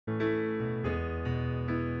Well,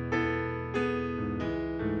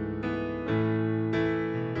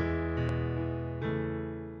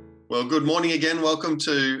 good morning again. Welcome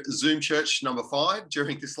to Zoom Church number 5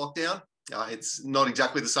 during this lockdown. It's not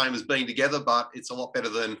exactly the same as being together, but it's a lot better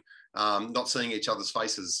than not seeing each other's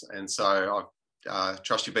faces. And so I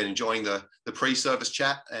trust you've been enjoying the pre-service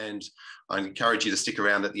chat, and I encourage you to stick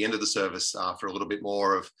around at the end of the service for a little bit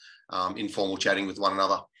more of informal chatting with one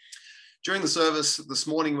another. During the service this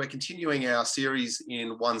morning, we're continuing our series in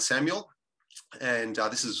 1 Samuel, and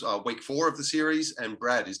this is week 4 of the series, and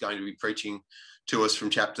Brad is going to be preaching to us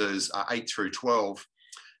from chapters 8 through 12.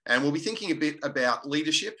 And we'll be thinking a bit about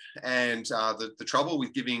leadership and the trouble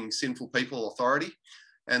with giving sinful people authority.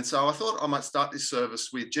 And so I thought I might start this service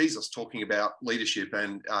with Jesus talking about leadership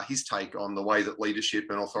and his take on the way that leadership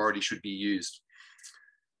and authority should be used.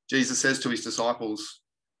 Jesus says to his disciples,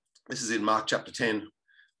 this is in Mark chapter 10,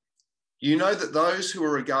 "You know that those who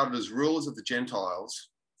are regarded as rulers of the Gentiles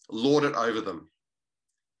lord it over them,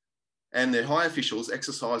 and their high officials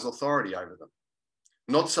exercise authority over them.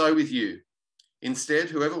 Not so with you.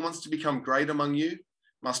 Instead, whoever wants to become great among you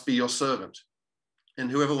must be your servant,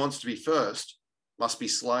 and whoever wants to be first must be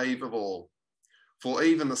slave of all. For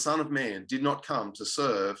even the Son of Man did not come to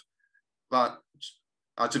serve, but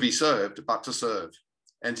to be served, but to serve,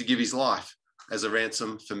 and to give his life as a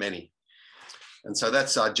ransom for many." And so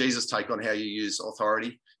that's Jesus' take on how you use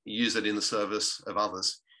authority. You use it in the service of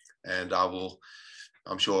others. And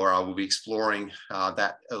I'm sure I will be exploring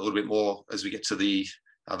that a little bit more as we get to the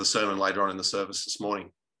sermon later on in the service this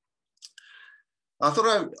morning. I thought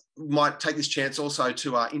I might take this chance also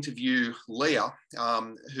to interview Leah,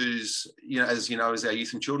 who's, as you know, is our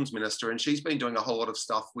youth and children's minister, and she's been doing a whole lot of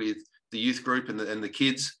stuff with the youth group and the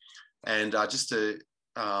kids, and just to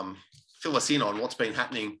fill us in on what's been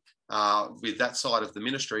happening with that side of the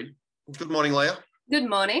ministry. Good morning, Leah. Good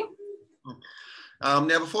morning. Now,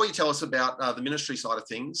 before you tell us about the ministry side of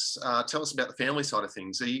things, tell us about the family side of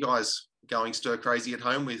things. Are you guys going stir crazy at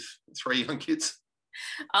home with 3 young kids?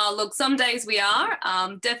 Look, some days we are.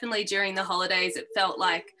 Definitely during the holidays, it felt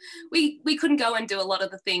like we couldn't go and do a lot of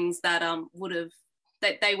the things that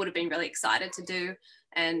they would have been really excited to do.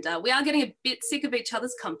 And we are getting a bit sick of each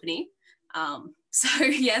other's company. So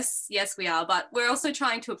yes, we are. But we're also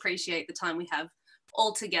trying to appreciate the time we have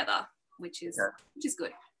all together, which is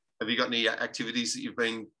good. Have you got any activities that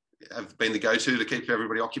have been the go-to to keep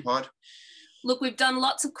everybody occupied? Look, we've done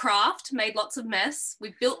lots of craft, made lots of mess.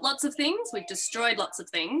 We've built lots of things. We've destroyed lots of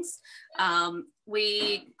things.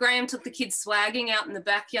 Graham took the kids swagging out in the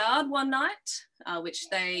backyard one night, which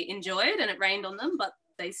they enjoyed, and it rained on them, but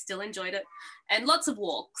they still enjoyed it. And lots of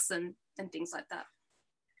walks and things like that.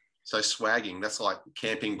 So swagging, that's like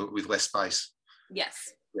camping, but with less space.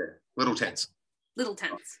 Yes. Yeah, little tents. Little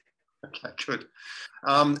tents. Okay, good.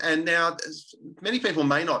 And now, many people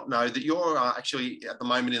may not know that you're actually at the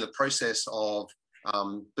moment in the process of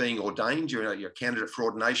being ordained. You're a candidate for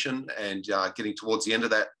ordination and getting towards the end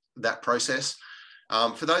of that process.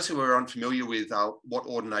 For those who are unfamiliar with what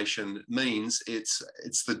ordination means, it's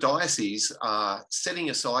the diocese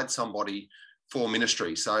setting aside somebody for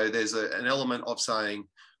ministry. So there's an element of saying,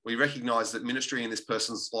 we recognise that ministry in this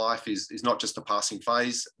person's life is not just a passing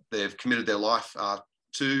phase. They've committed their life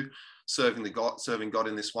to serving God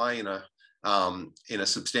in this way in a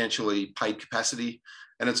substantially paid capacity.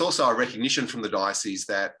 And it's also a recognition from the diocese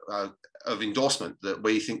that of endorsement that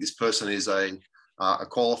we think this person is a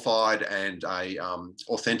qualified and a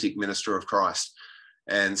authentic minister of Christ.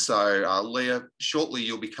 And so, Leah, shortly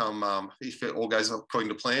you'll become, if it all goes according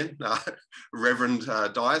to plan, Reverend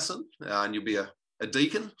Diocesan, and you'll be a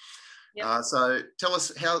deacon. Yep. So tell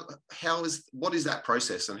us what is that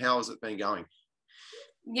process and how has it been going?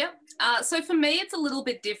 Yep. So for me, it's a little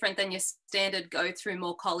bit different than your standard go through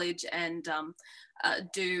more college and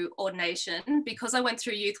do ordination. Because I went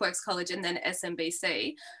through YouthWorks College and then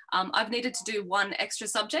SMBC, I've needed to do one extra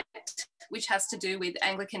subject, which has to do with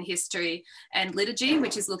Anglican history and liturgy,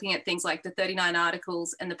 which is looking at things like the 39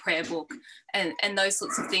 Articles and the prayer book and those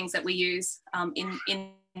sorts of things that we use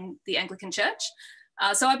in the Anglican Church.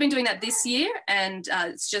 So I've been doing that this year, and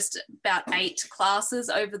it's just about 8 classes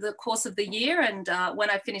over the course of the year. And when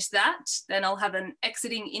I finish that, then I'll have an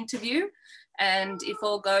exiting interview. And if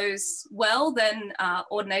all goes well, then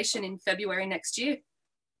ordination in February next year.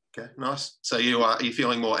 Okay, nice. So are you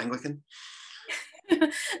feeling more Anglican?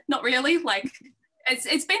 Not really.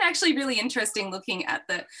 It's been actually really interesting looking at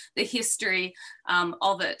the history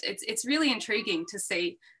of it. It's really intriguing to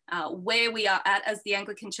see where we are at as the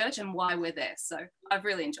Anglican Church and why we're there. So I've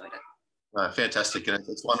really enjoyed it. Fantastic, and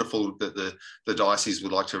it's wonderful that the diocese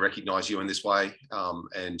would like to recognise you in this way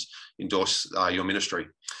and endorse your ministry.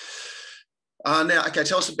 Now, okay,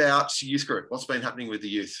 tell us about youth group. What's been happening with the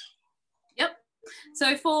youth? Yep.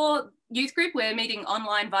 So for youth group, we're meeting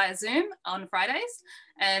online via Zoom on Fridays,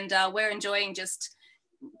 and we're enjoying just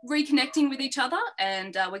reconnecting with each other,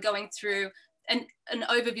 and we're going through an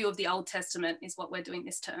overview of the Old Testament is what we're doing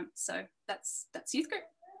this term. So that's youth group.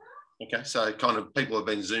 Okay, so kind of people have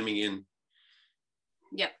been Zooming in.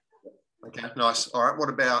 Yep. Okay, nice. All right, what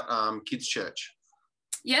about kids' church?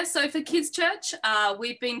 Yeah, so for Kids Church,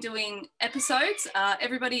 we've been doing episodes.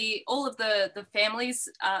 All of the families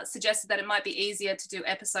suggested that it might be easier to do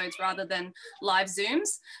episodes rather than live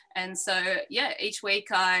Zooms. And so, yeah, each week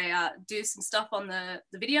I do some stuff on the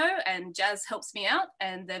video, and Jazz helps me out,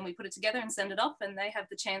 and then we put it together and send it off, and they have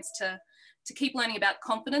the chance to keep learning about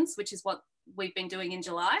confidence, which is what we've been doing in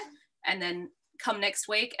July. And then come next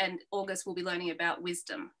week and August, we'll be learning about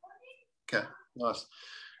wisdom. Okay, nice.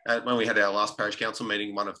 When we had our last parish council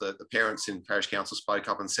meeting, one of the parents in parish council spoke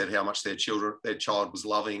up and said how much their child was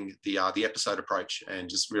loving the episode approach and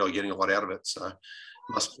just really getting a lot out of it. So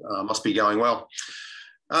must be going well.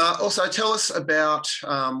 Also, tell us about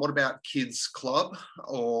what about Kids Club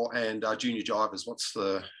and Junior Jivers?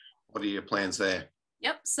 What are your plans there?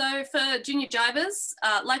 Yep. So for Junior Jivers,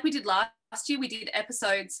 like we did last year, we did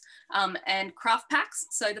episodes and craft packs.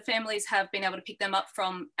 So the families have been able to pick them up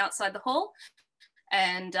from outside the hall.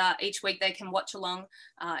 And each week they can watch along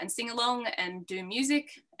and sing along and do music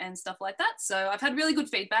and stuff like that. So I've had really good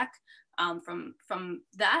feedback from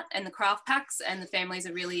that and the craft packs, and the families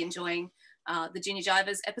are really enjoying the Junior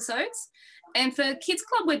Jivers episodes. And for Kids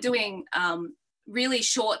Club, we're doing really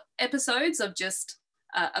short episodes of just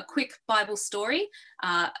a quick Bible story,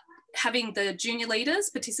 having the junior leaders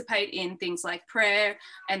participate in things like prayer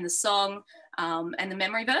and the song and the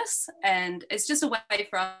memory verse. And it's just a way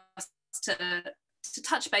for us to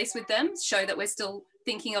touch base with them, show that we're still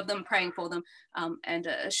thinking of them, praying for them, and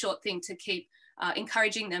a short thing to keep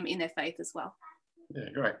encouraging them in their faith as well. Yeah,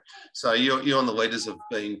 great. So you and the leaders have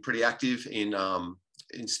been pretty active in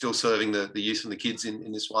still serving the youth and the kids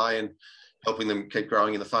in this way and helping them keep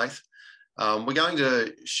growing in the faith. We're going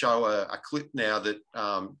to show a clip now that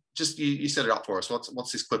just you set it up for us.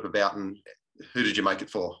 What's this clip about, and who did you make it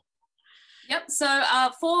for? Yep. So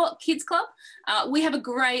for Kids Club, we have a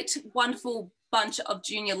great, wonderful bunch of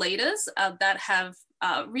junior leaders that have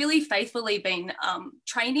really faithfully been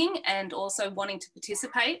training and also wanting to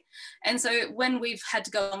participate. And so when we've had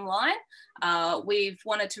to go online, we've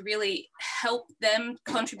wanted to really help them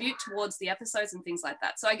contribute towards the episodes and things like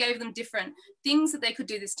that. So I gave them different things that they could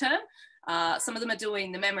do this term. Some of them are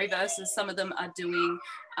doing the memory verses, some of them are doing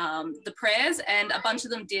the prayers, and a bunch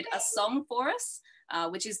of them did a song for us,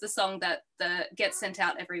 which is the song that gets sent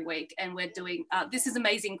out every week. And we're doing This is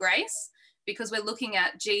Amazing Grace, because we're looking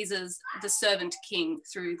at Jesus, the servant king,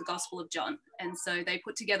 through the Gospel of John. And so they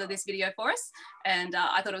put together this video for us, and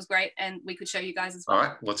I thought it was great, and we could show you guys as well. All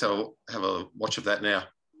right, let's have a watch of that now.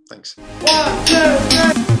 Thanks. 1, 2,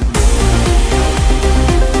 3.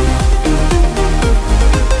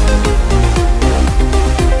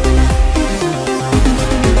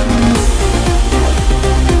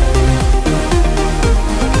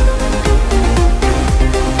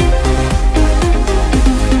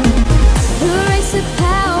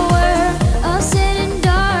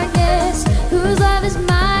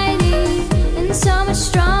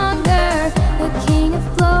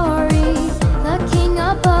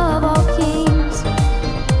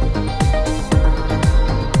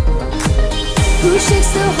 Who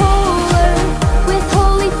shakes the whole earth with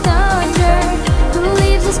holy thunder? Who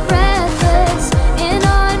leaves us breathless in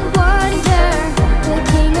awe and wonder? The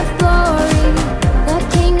King of glory, the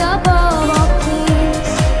King above all kings.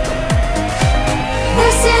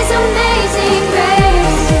 This is amazing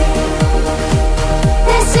grace.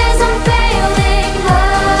 This is unfailing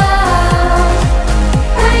love.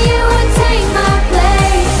 That you would take my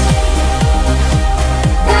place,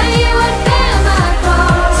 that you would bear my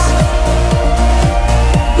cross.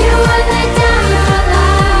 You would lay down your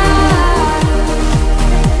life,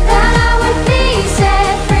 that I would be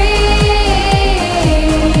set free.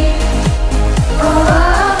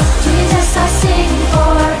 Oh, Jesus, I sing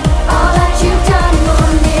for all that you've done for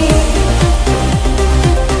me.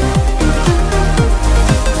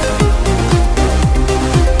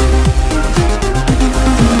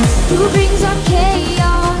 Who brings our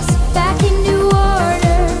chaos back into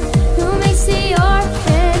order? Who makes the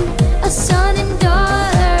orphan a son and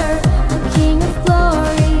daughter? The King of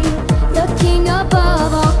glory, the King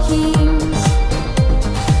above all kings.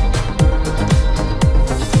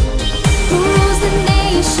 Who rules the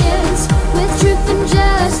nations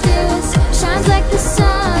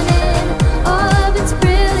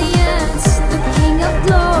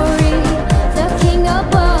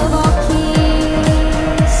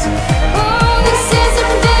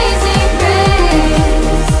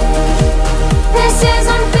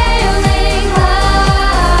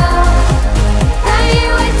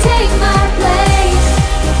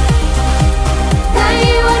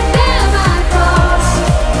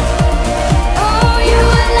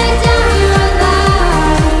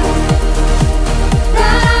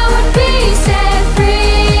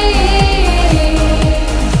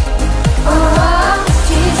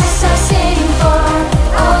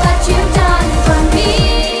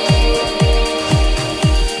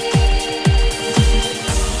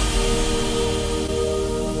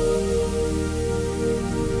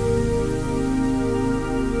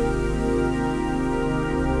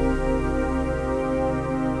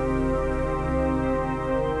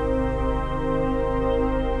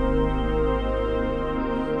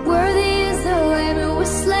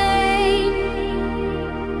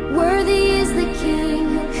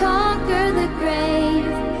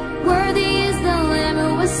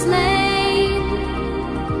slain.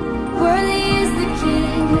 Worthy is the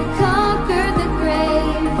King who conquered the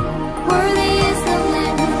grave. Worthy is the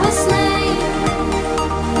Lamb who was slain.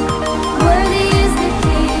 Worthy is the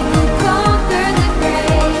King who conquered the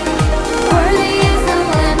grave. Worthy is the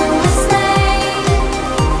Lamb who was slain.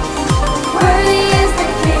 Worthy is the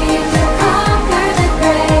King who conquered the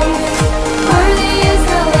grave. Worthy is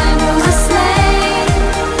the Lamb who was slain.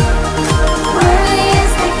 Worthy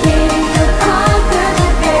is the King who conquered the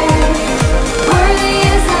grave. Worthy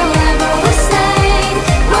is the Lamb who was slain.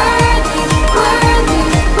 Worthy, worthy,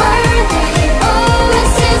 worthy. Oh,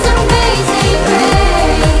 this is amazing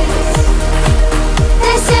grace.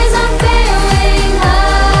 This is unfailing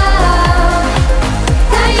love.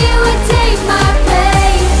 That you would take my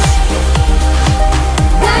place.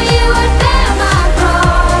 That you would bear my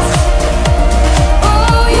cross.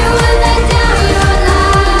 Oh, you would lay down your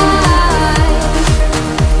life.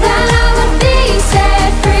 That I would be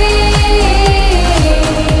set free.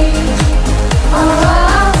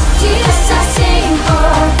 Oh, Jesus, I sing for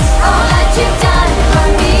all that you've done for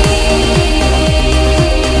me.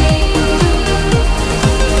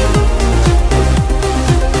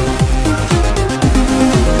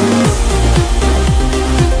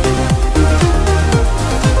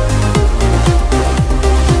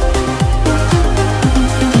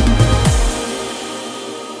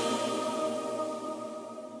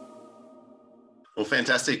 Well,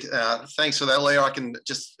 fantastic. Thanks for that, Leah. I can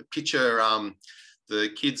just picture the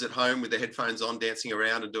kids at home with their headphones on, dancing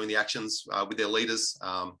around and doing the actions with their leaders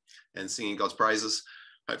and singing God's praises.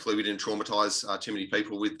 Hopefully we didn't traumatise too many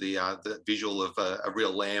people with the visual of a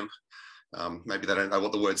real lamb. Maybe they don't know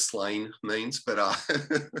what the word slain means, but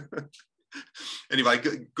anyway,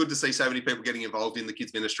 good to see so many people getting involved in the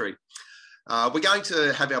kids ministry. We're going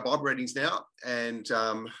to have our Bible readings now, and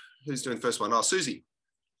who's doing the first one? Oh, Susie.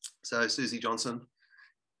 So Susie Johnson.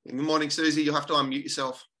 Good morning, Susie. You'll have to unmute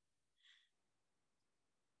yourself.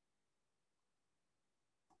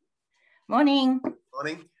 Morning.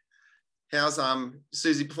 Morning. How's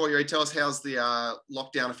Susie? Before you read, tell us how's the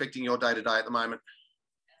lockdown affecting your day to day at the moment?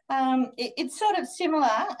 It's sort of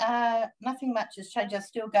similar. Nothing much has changed. I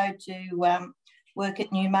still go to work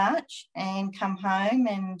at Newmarch and come home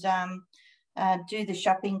and do the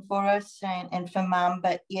shopping for us and for Mum.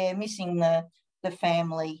 But yeah, missing the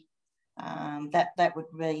family. That would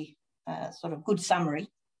be sort of good summary.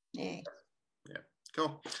 Yeah. Yeah.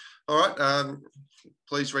 Cool. All right.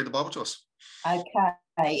 Please read the Bible to us. Okay.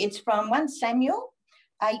 It's from 1 Samuel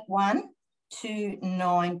 8:1 to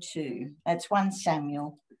 9:2. That's 1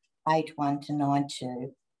 Samuel 8:1 to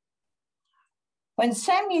 9:2. When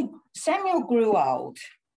Samuel grew old,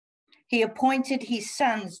 he appointed his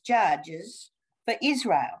sons judges for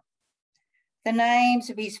Israel. The names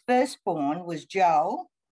of his firstborn was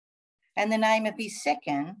Joel, and the name of his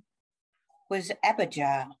second was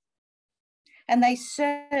Abijah. And they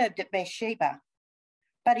served at Beersheba.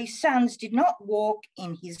 But his sons did not walk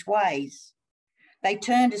in his ways. They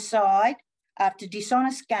turned aside after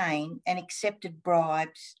dishonest gain and accepted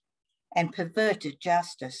bribes and perverted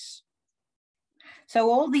justice.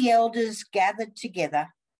 So all the elders gathered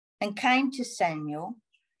together and came to Samuel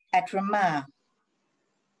at Ramah.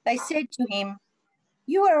 They said to him,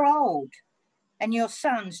 "You are old, and your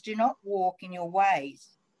sons do not walk in your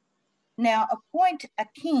ways. Now appoint a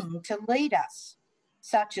king to lead us,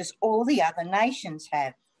 such as all the other nations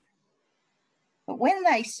have." But when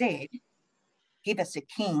they said, "Give us a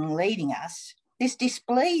king leading us," this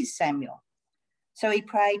displeased Samuel. So he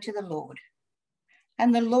prayed to the Lord.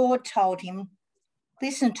 And the Lord told him,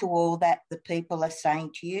 "Listen to all that the people are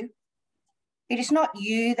saying to you. It is not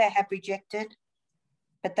you they have rejected,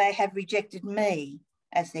 but they have rejected me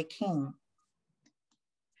as their king,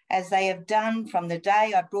 as they have done from the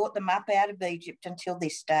day I brought them up out of Egypt until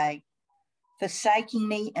this day, forsaking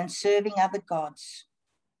me and serving other gods.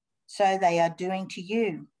 So they are doing to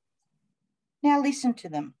you. Now listen to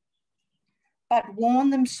them, but warn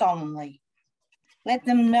them solemnly. Let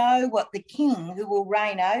them know what the king who will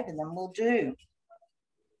reign over them will do."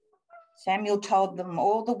 Samuel told them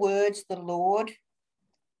all the words of the Lord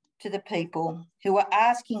to the people who were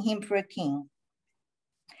asking him for a king.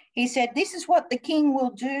 He said, "This is what the king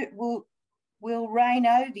will do, will reign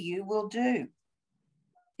over you, will do.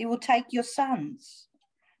 He will take your sons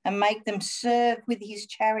and make them serve with his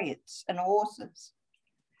chariots and horses,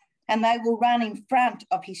 and they will run in front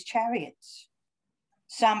of his chariots.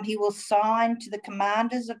 Some he will assign to the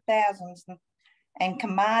commanders of thousands and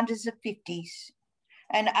commanders of 50s,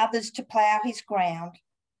 and others to plough his ground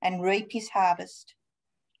and reap his harvest,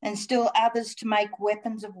 and still others to make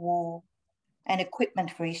weapons of war and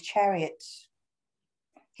equipment for his chariots.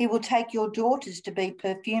 He will take your daughters to be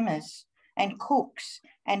perfumers and cooks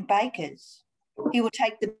and bakers. He will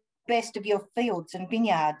take the best of your fields and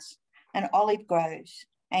vineyards and olive groves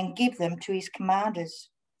and give them to his commanders.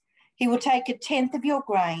 He will take 1/10 of your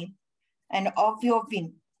grain and of your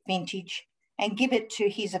vintage and give it to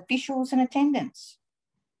his officials and attendants.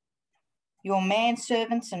 Your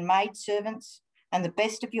manservants and maidservants and the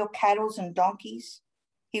best of your cattle and donkeys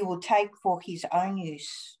he will take for his own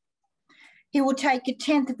use. He will take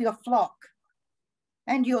 1/10 of your flock,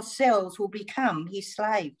 and yourselves will become his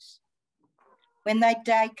slaves. When that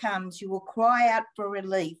day comes, you will cry out for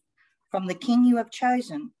relief from the king you have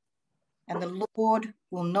chosen, and the Lord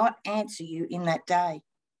will not answer you in that day.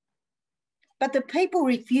 But the people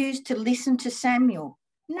refused to listen to Samuel.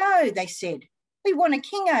 No, they said, we want a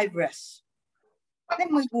king over us.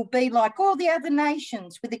 Then we will be like all the other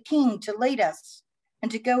nations with a king to lead us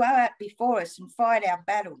and to go out before us and fight our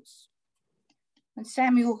battles. When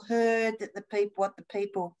Samuel heard that the people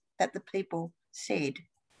said,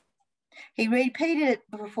 he repeated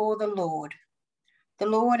it before the Lord. The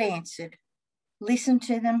Lord answered, listen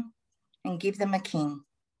to them and give them a king.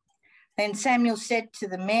 Then Samuel said to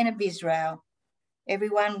the men of Israel,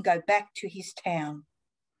 everyone go back to his town.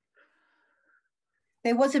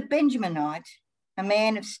 There was a Benjaminite, a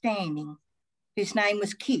man of standing, whose name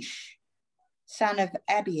was Kish, son of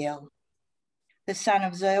Abiel, the son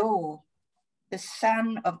of Zeror, the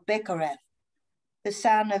son of Bechorath, the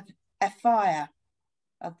son of Aphiah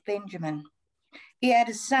of Benjamin. He had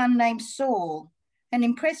a son named Saul, an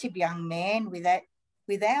impressive young man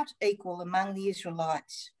without equal among the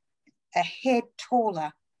Israelites, a head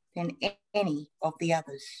taller than any of the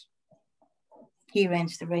others. Here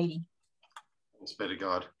ends the reading. Thanks be to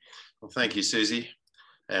God. Well, thank you, Susie.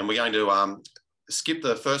 And we're going to skip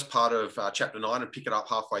the first part of chapter 9 and pick it up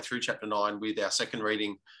halfway through chapter 9 with our second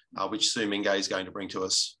reading, which Sue Mingay is going to bring to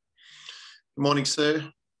us. Good morning,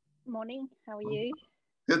 Sue. Morning. How are you?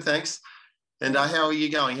 Good, thanks. And how are you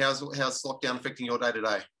going? How's lockdown affecting your day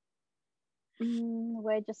today?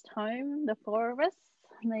 We're just home, the four of us,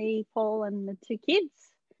 me, Paul, and the two kids.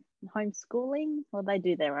 Homeschooling. Well, they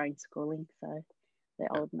do their own schooling, so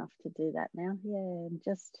they're old enough to do that now. Yeah, and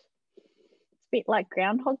just it's a bit like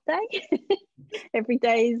Groundhog Day. Every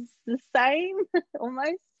day is the same,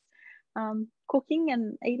 almost. Cooking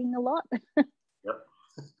and eating a lot. Yep.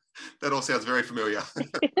 That all sounds very familiar.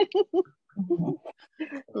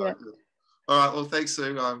 Yeah. All right, well, thanks,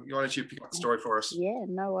 Sue. Why don't you pick up the story for us? Yeah,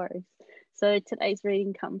 no worries. So today's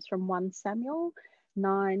reading comes from 1 Samuel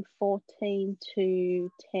 9:14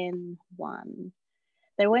 to 10:1.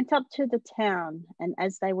 They went up to the town, and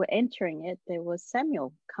as they were entering it, there was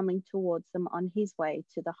Samuel coming towards them on his way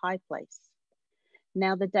to the high place.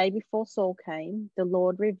 Now the day before Saul came, the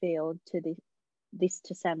Lord revealed this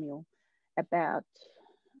to Samuel. About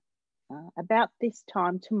this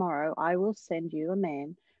time tomorrow, I will send you a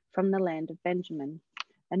man from the land of Benjamin.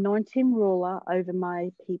 Anoint him ruler over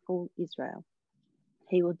my people Israel.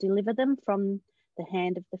 He will deliver them from the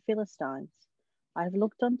hand of the Philistines. I have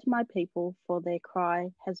looked unto my people, for their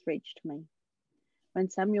cry has reached me. When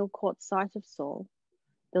Samuel caught sight of Saul,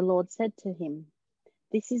 the Lord said to him,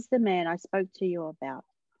 this is the man I spoke to you about.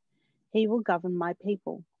 He will govern my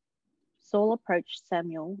people. Saul approached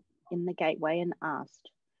Samuel in the gateway and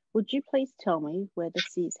asked, would you please tell me where the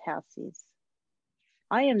seer's house is?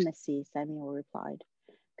 I am the seer, Samuel replied.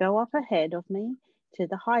 Go up ahead of me to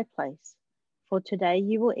the high place, for today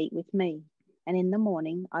you will eat with me, and in the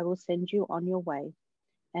morning I will send you on your way,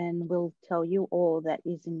 and will tell you all that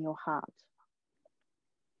is in your heart.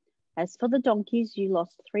 As for the donkeys you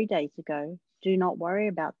lost 3 days ago, do not worry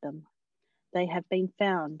about them. They have been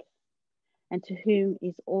found, and to whom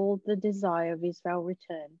is all the desire of Israel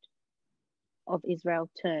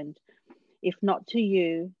turned, if not to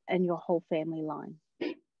you and your whole family line?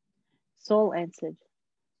 Saul answered,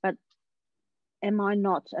 but am I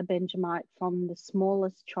not a Benjamite from the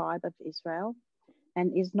smallest tribe of Israel?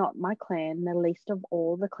 And is not my clan the least of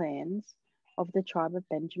all the clans of the tribe of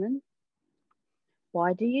Benjamin?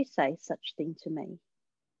 Why do you say such thing to me?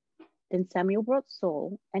 Then Samuel brought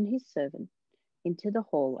Saul and his servant into the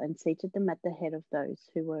hall and seated them at the head of those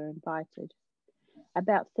who were invited,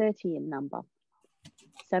 about 30 in number.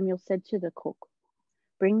 Samuel said to the cook,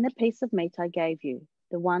 bring the piece of meat I gave you,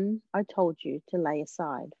 the one I told you to lay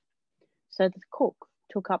aside. So the cook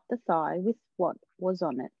took up the thigh with what was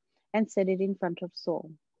on it and set it in front of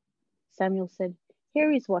Saul. Samuel said,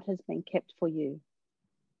 here is what has been kept for you.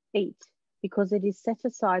 Eat, because it is set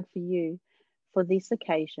aside for you for this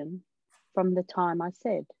occasion from the time I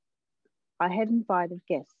said. I had invited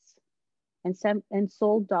guests, and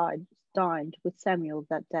Saul dined with Samuel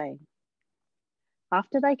that day.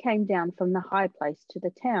 After they came down from the high place to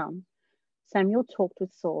the town, Samuel talked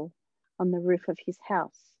with Saul on the roof of his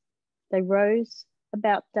house. They rose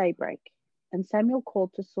about daybreak, and Samuel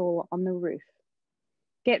called to Saul on the roof,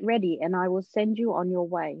 "Get ready, and I will send you on your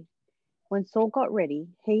way." When Saul got ready,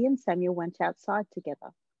 he and Samuel went outside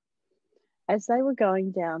together. As they were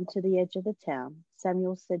going down to the edge of the town,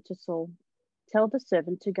 Samuel said to Saul, "Tell the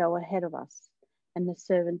servant to go ahead of us." And the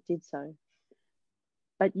servant did so.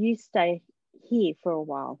 "But you stay here for a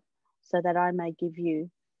while, so that I may give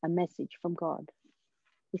you a message from God."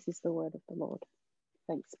 This is the word of the Lord.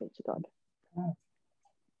 Thanks be to God.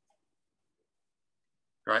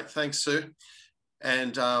 Great, thanks, Sue.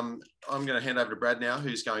 And I'm going to hand over to Brad now,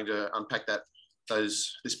 who's going to unpack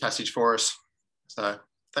this passage for us. So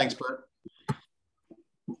thanks, Brad.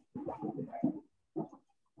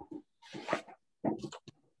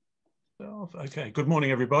 Okay, good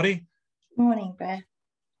morning, everybody. Good morning, Brad.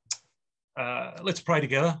 Let's pray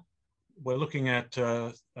together. We're looking at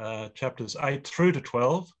chapters 8 through to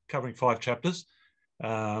 12, covering 5 chapters.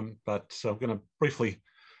 But I'm going to briefly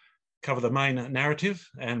cover the main narrative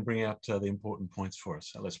and bring out the important points for us.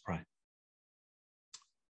 So let's pray.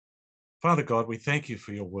 Father God, we thank you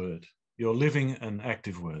for your word, your living and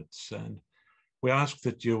active words. And we ask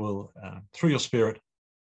that you will, through your Spirit,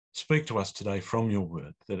 speak to us today from your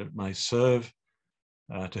word, that it may serve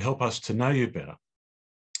to help us to know you better.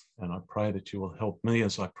 And I pray that you will help me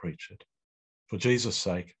as I preach it. For Jesus'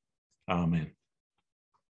 sake, amen.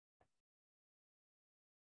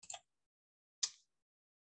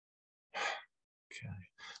 Okay.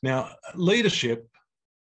 Now, leadership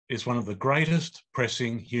is one of the greatest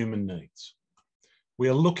pressing human needs. We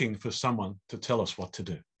are looking for someone to tell us what to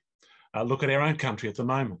do. Look at our own country at the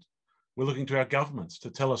moment. We're looking to our governments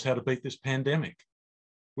to tell us how to beat this pandemic.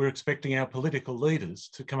 We're expecting our political leaders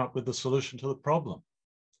to come up with the solution to the problem,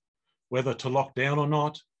 whether to lock down or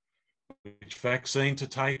not, which vaccine to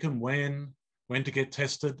take and when to get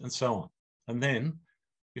tested and so on. And then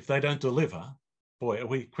if they don't deliver, boy, are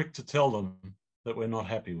we quick to tell them that we're not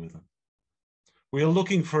happy with them. We are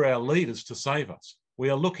looking for our leaders to save us. We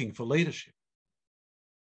are looking for leadership.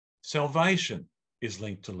 Salvation is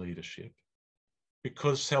linked to leadership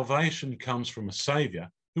because salvation comes from a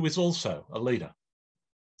saviour who is also a leader.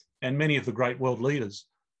 And many of the great world leaders,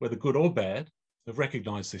 whether good or bad, have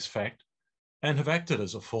recognised this fact and have acted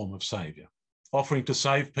as a form of saviour, offering to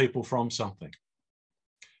save people from something.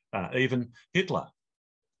 Even Hitler,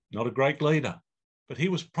 not a great leader, but he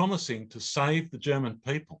was promising to save the German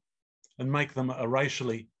people and make them a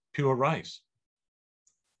racially pure race.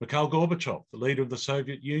 Mikhail Gorbachev, the leader of the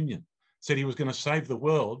Soviet Union, said he was going to save the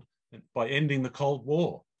world by ending the Cold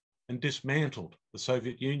War and dismantled the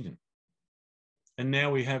Soviet Union. And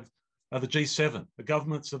now we have the G7, the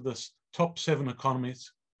governments of the top 7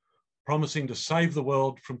 economies, promising to save the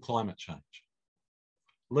world from climate change.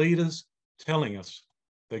 Leaders telling us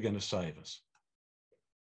they're going to save us.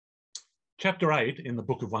 Chapter 8 in the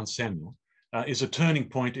book of 1 Samuel is a turning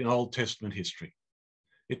point in Old Testament history.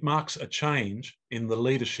 It marks a change in the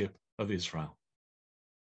leadership of Israel.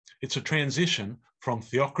 It's a transition from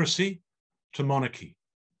theocracy to monarchy,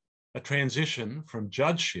 a transition from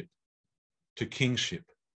judgeship to kingship.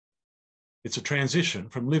 It's a transition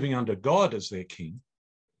from living under God as their king,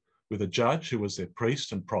 with a judge who was their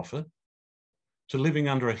priest and prophet, to living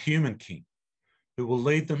under a human king who will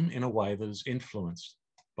lead them in a way that is influenced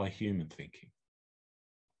by human thinking.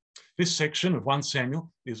 This section of 1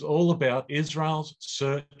 Samuel is all about Israel's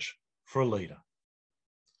search for a leader,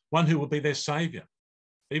 one who will be their saviour,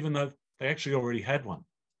 even though they actually already had one.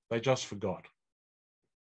 They just forgot.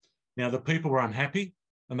 Now, the people were unhappy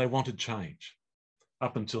and they wanted change.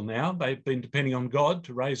 Up until now, they've been depending on God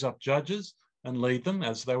to raise up judges and lead them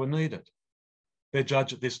as they were needed. Their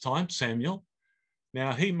judge at this time, Samuel,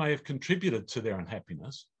 now he may have contributed to their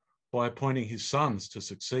unhappiness by appointing his sons to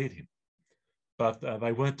succeed him, but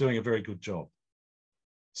they weren't doing a very good job.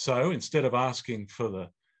 So instead of asking for the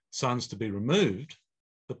sons to be removed,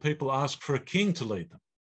 the people asked for a king to lead them.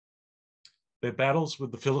 Their battles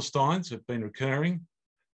with the Philistines have been recurring,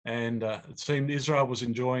 and it seemed Israel was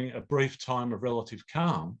enjoying a brief time of relative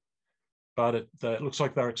calm, but it looks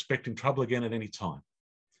like they're expecting trouble again at any time.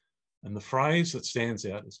 And the phrase that stands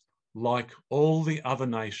out is, like all the other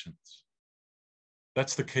nations.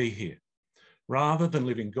 That's the key here. Rather than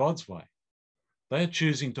living God's way, they are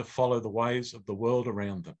choosing to follow the ways of the world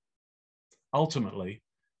around them. Ultimately,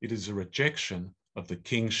 it is a rejection of the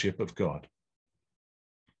kingship of God.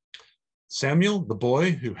 Samuel, the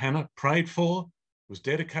boy who Hannah prayed for, was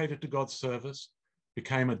dedicated to God's service,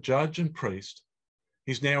 became a judge and priest.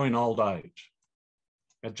 He's now in old age.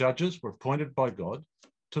 Our judges were appointed by God,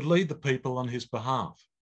 to lead the people on his behalf,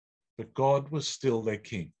 but God was still their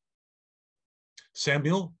king.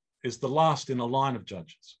 Samuel is the last in a line of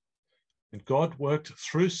judges, and God worked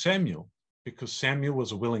through Samuel because Samuel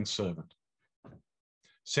was a willing servant.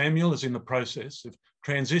 Samuel is in the process of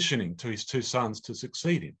transitioning to his two sons to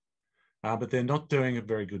succeed him, but they're not doing a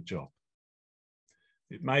very good job.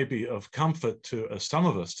 It may be of comfort to some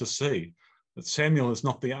of us to see that Samuel is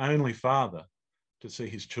not the only father to see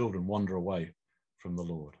his children wander away from the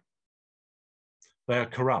Lord. They are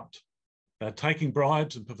corrupt. They're taking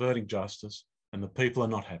bribes and perverting justice, and the people are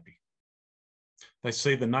not happy. They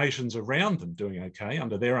see the nations around them doing okay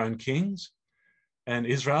under their own kings, and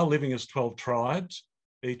Israel living as 12 tribes,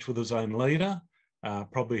 each with his own leader,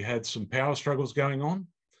 probably had some power struggles going on.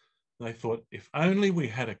 They thought, if only we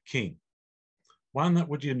had a king, one that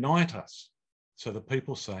would unite us. So the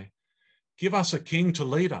people say, give us a king to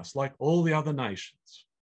lead us like all the other nations.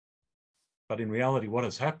 But in reality, what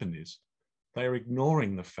has happened is they are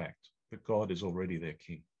ignoring the fact that God is already their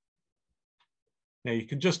king. Now you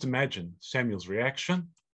can just imagine Samuel's reaction.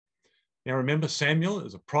 Now remember, Samuel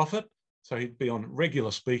is a prophet, so he'd be on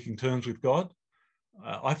regular speaking terms with God.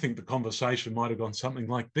 I think the conversation might have gone something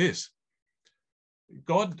like this.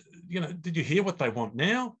 God, did you hear what they want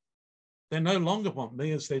now? They no longer want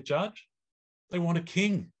me as their judge. They want a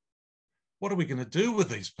king. What are we going to do with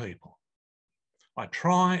these people? I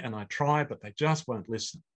try and I try, but they just won't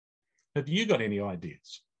listen. Have you got any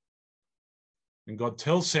ideas? And God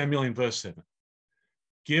tells Samuel in verse 7,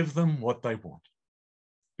 give them what they want,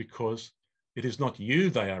 because it is not you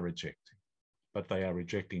they are rejecting, but they are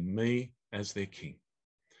rejecting me as their king.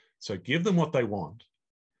 So give them what they want,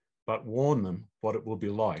 but warn them what it will be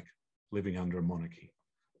like living under a monarchy.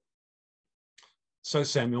 So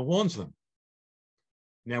Samuel warns them.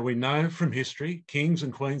 Now we know from history, kings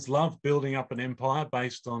and queens love building up an empire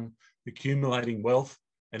based on accumulating wealth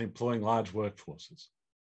and employing large workforces.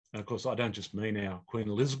 And of course, I don't just mean our Queen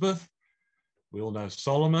Elizabeth. We all know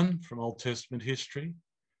Solomon from Old Testament history,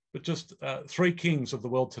 but just 3 kings of the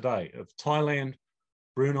world today, of Thailand,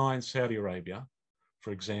 Brunei, and Saudi Arabia,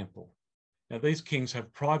 for example. Now, these kings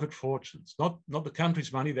have private fortunes, not the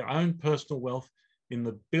country's money, their own personal wealth in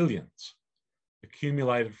the billions,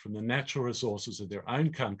 accumulated from the natural resources of their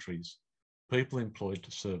own countries, people employed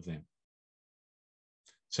to serve them.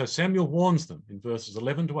 So Samuel warns them in verses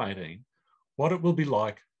 11 to 18 what it will be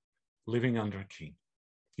like living under a king.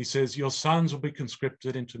 He says, your sons will be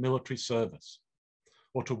conscripted into military service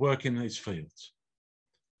or to work in these fields.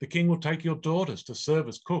 The king will take your daughters to serve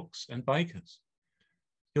as cooks and bakers.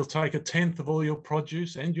 He'll take 1/10 of all your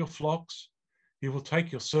produce and your flocks. He will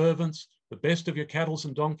take your servants, the best of your cattle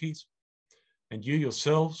and donkeys, and you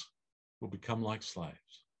yourselves will become like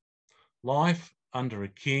slaves. Life under a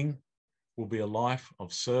king will be a life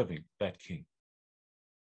of serving that king.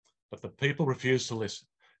 But the people refused to listen.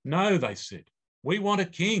 No, they said, we want a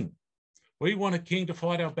king. We want a king to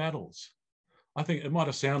fight our battles. I think it might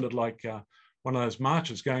have sounded like one of those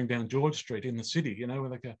marches going down George Street in the city, where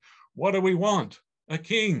they go, what do we want? A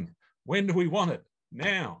king. When do we want it?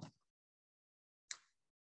 Now.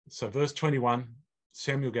 So verse 21,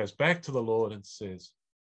 Samuel goes back to the Lord and says,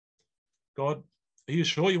 God, are you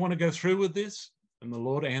sure you want to go through with this? And the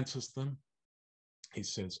Lord answers them. He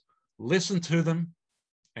says, listen to them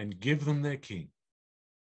and give them their king.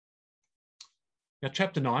 Now,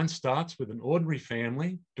 chapter 9 starts with an ordinary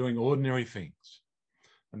family doing ordinary things.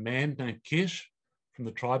 A man named Kish from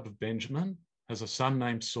the tribe of Benjamin has a son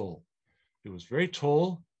named Saul, who was very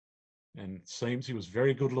tall and it seems he was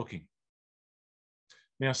very good looking.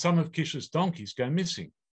 Now, some of Kish's donkeys go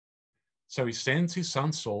missing. So he sends his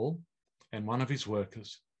son Saul and one of his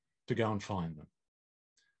workers to go and find them.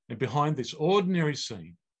 And behind this ordinary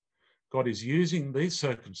scene, God is using these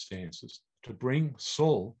circumstances to bring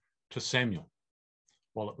Saul to Samuel,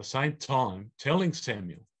 while at the same time telling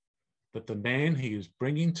Samuel that the man he is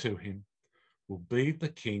bringing to him will be the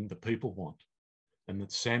king the people want, and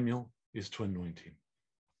that Samuel is to anoint him.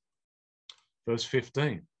 Verse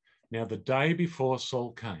 15, now the day before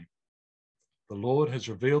Saul came, the Lord has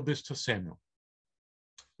revealed this to Samuel.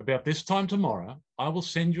 About this time tomorrow, I will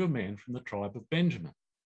send you a man from the tribe of Benjamin.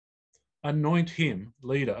 Anoint him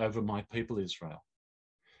leader over my people Israel.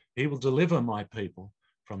 He will deliver my people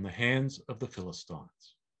from the hands of the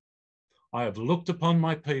Philistines. I have looked upon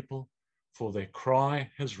my people, for their cry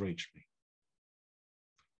has reached me.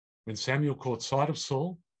 When Samuel caught sight of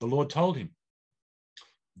Saul, the Lord told him,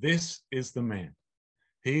 this is the man.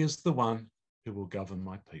 He is the one who will govern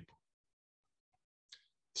my people.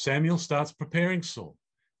 Samuel starts preparing Saul,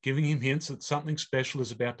 giving him hints that something special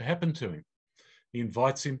is about to happen to him. He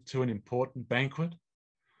invites him to an important banquet,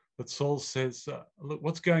 But Saul says, look,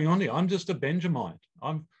 what's going on here? I'm just a Benjamite.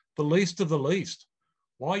 I'm the least of the least.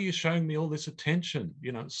 Why are you showing me all this attention?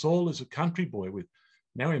 You know, Saul is a country boy with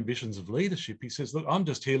no ambitions of leadership. He says, look, I'm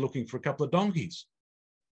just here looking for a couple of donkeys.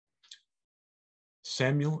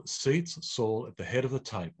 Samuel seats Saul at the head of the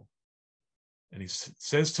table. And he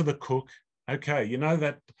says to the cook, okay, you know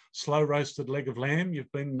that slow roasted leg of lamb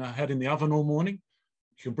you've been had in the oven all morning?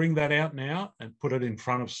 You can bring that out now and put it in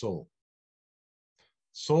front of Saul.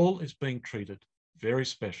 Saul is being treated very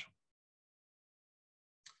special.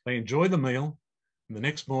 They enjoy the meal, and the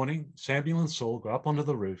next morning, Samuel and Saul go up onto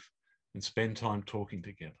the roof and spend time talking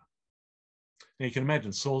together. Now you can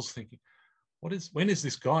imagine Saul's thinking, when is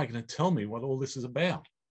this guy going to tell me what all this is about?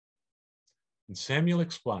 And Samuel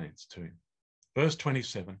explains to him, verse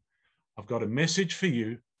 27, I've got a message for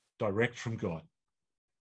you direct from God.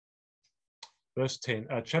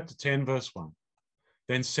 Chapter 10, verse 1.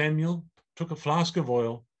 Then Samuel took a flask of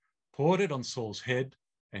oil, poured it on Saul's head,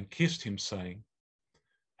 and kissed him, saying,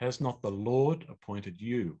 has not the Lord appointed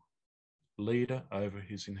you leader over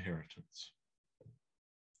his inheritance?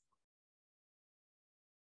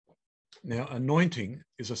 Now, anointing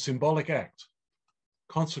is a symbolic act,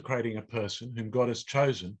 consecrating a person whom God has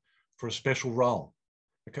chosen for a special role.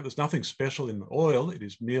 Okay, there's nothing special in the oil, it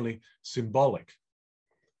is merely symbolic,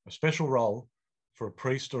 a special role for a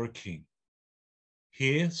priest or a king.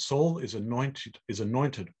 Here, Saul is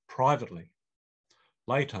anointed privately.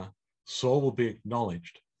 Later, Saul will be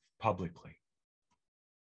acknowledged publicly.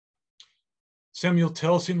 Samuel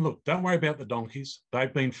tells him, look, don't worry about the donkeys,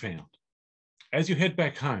 they've been found. As you head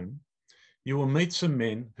back home, you will meet some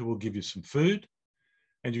men who will give you some food,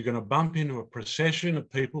 and you're going to bump into a procession of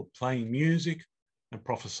people playing music and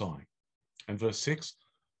prophesying. And verse 6,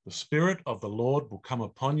 the Spirit of the Lord will come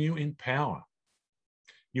upon you in power.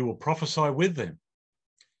 You will prophesy with them.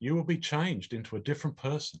 You will be changed into a different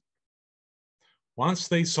person. Once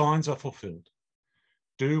these signs are fulfilled,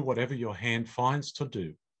 do whatever your hand finds to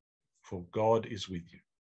do, for God is with you.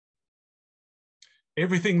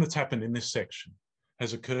 Everything that's happened in this section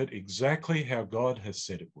has occurred exactly how God has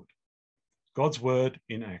said it would. God's word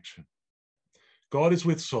in action. God is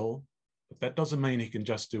with Saul, but that doesn't mean he can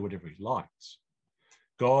just do whatever he likes.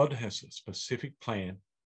 God has a specific plan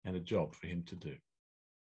and a job for him to do.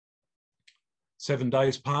 7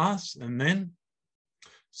 days pass, and then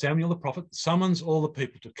Samuel the prophet summons all the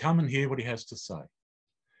people to come and hear what he has to say.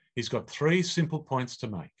 He's got 3 simple points to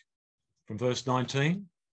make. From verse 19,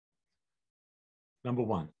 number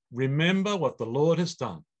 1, remember what the Lord has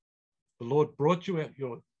done. The Lord brought you out,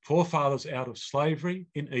 your forefathers out of slavery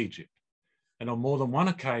in Egypt, and on more than one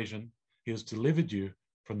occasion, he has delivered you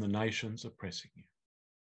from the nations oppressing you.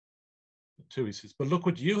 2, he says, but look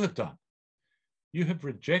what you have done. You have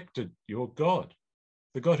rejected your God,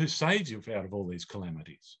 the God who saves you out of all these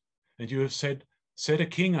calamities, and you have set a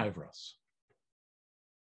king over us.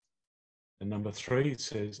 And number 3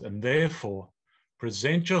 says, and therefore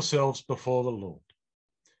present yourselves before the Lord.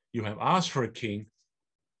 You have asked for a king.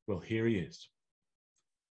 Well, here he is.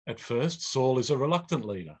 At first, Saul is a reluctant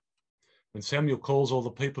leader. When Samuel calls all the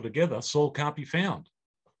people together, Saul can't be found.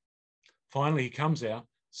 Finally, he comes out.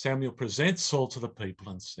 Samuel presents Saul to the people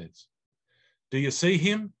and says, do you see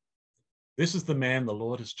him? This is the man the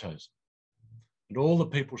Lord has chosen. And all the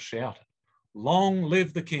people shouted, long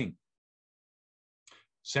live the king.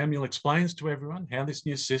 Samuel explains to everyone how this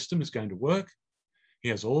new system is going to work. He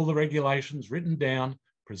has all the regulations written down,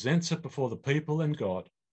 presents it before the people and God.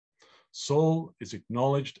 Saul is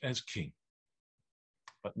acknowledged as king,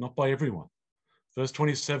 but not by everyone. Verse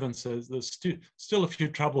 27 says there's still a few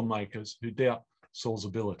troublemakers who doubt Saul's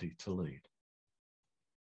ability to lead.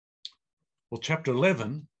 Well, chapter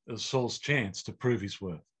 11 is Saul's chance to prove his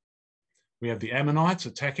worth. We have the Ammonites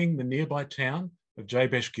attacking the nearby town of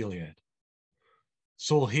Jabesh Gilead.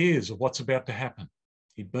 Saul hears of what's about to happen.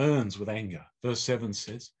 He burns with anger. Verse 7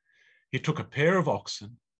 says, he took a pair of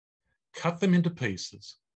oxen, cut them into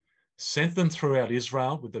pieces, sent them throughout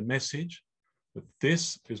Israel with the message that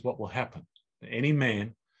this is what will happen to any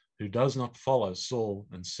man who does not follow Saul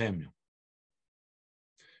and Samuel.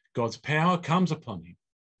 God's power comes upon him.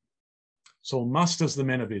 Saul musters the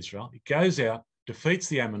men of Israel. He goes out, defeats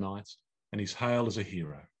the Ammonites, and is hailed as a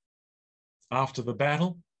hero. After the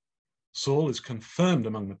battle, Saul is confirmed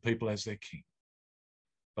among the people as their king.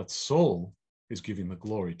 But Saul is giving the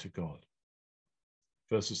glory to God.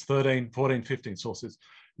 Verses 13, 14, 15, Saul says,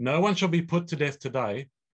 no one shall be put to death today,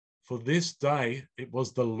 for this day it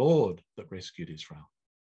was the Lord that rescued Israel.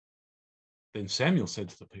 Then Samuel said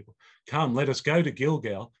to the people, come, let us go to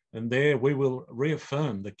Gilgal, and there we will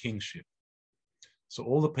reaffirm the kingship. So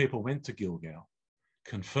all the people went to Gilgal,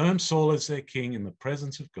 confirmed Saul as their king in the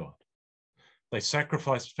presence of God. They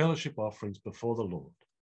sacrificed fellowship offerings before the Lord.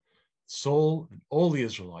 Saul and all the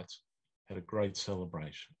Israelites had a great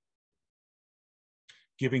celebration.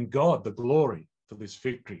 Giving God the glory for this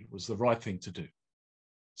victory was the right thing to do.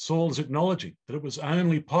 Saul is acknowledging that it was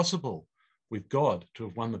only possible with God to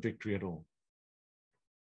have won the victory at all.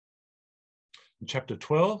 In chapter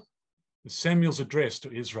 12, Samuel's address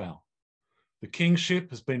to Israel. The kingship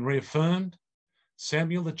has been reaffirmed.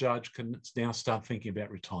 Samuel the judge can now start thinking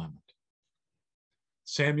about retirement.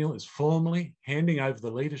 Samuel is formally handing over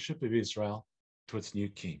the leadership of Israel to its new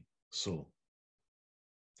king, Saul.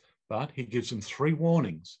 But he gives them 3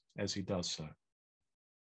 warnings as he does so.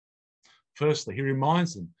 Firstly, he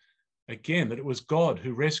reminds them again that it was God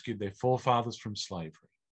who rescued their forefathers from slavery.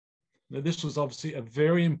 Now, this was obviously a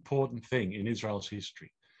very important thing in Israel's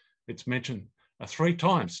history. It's mentioned 3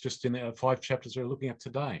 times just in the 5 chapters we're looking at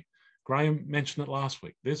today. Graham mentioned it last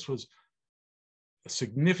week. This was a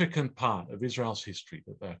significant part of Israel's history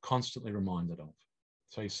that they're constantly reminded of.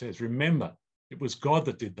 So he says, remember, it was God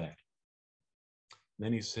that did that. And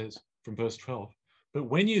then he says from verse 12, but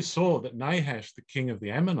when you saw that Nahash, the king of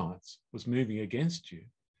the Ammonites, was moving against you,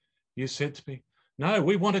 you said to me, no,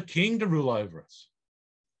 we want a king to rule over us,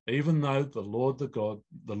 even though the Lord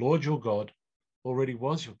your God already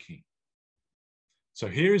was your king. So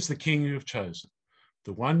here is the king you have chosen,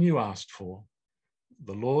 the one you asked for.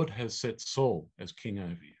 The Lord has set Saul as king over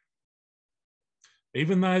you.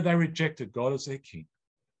 Even though they rejected God as their king,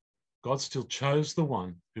 God still chose the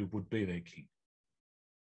one who would be their king.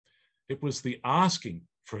 It was the asking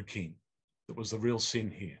for a king that was the real sin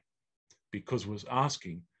here, because it was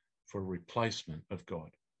asking for a replacement of God.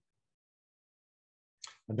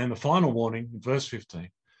 And then the final warning in verse 15,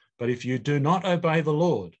 but if you do not obey the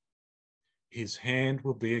Lord, his hand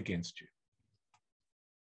will be against you.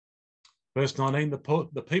 Verse 19,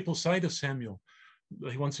 the people say to Samuel,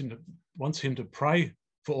 he wants him to pray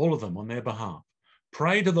for all of them on their behalf.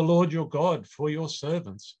 Pray to the Lord your God for your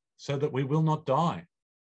servants so that we will not die.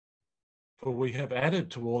 For we have added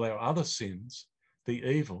to all our other sins the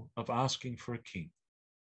evil of asking for a king.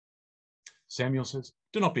 Samuel says,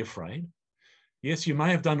 do not be afraid. Yes, you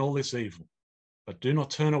may have done all this evil, but do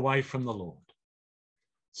not turn away from the Lord.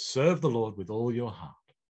 Serve the Lord with all your heart.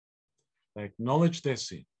 They acknowledge their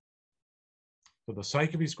sin. For the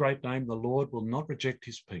sake of his great name, the Lord will not reject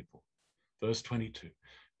his people. Verse 22,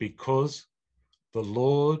 because the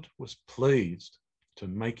Lord was pleased to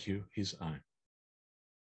make you his own.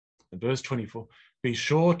 And verse 24, be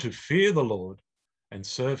sure to fear the Lord and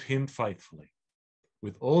serve him faithfully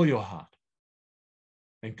with all your heart,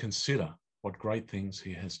 and consider what great things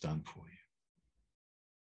he has done for you.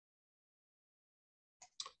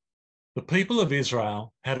 The people of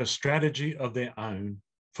Israel had a strategy of their own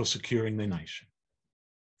for securing their nation.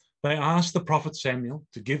 They asked the prophet Samuel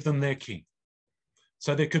to give them their king,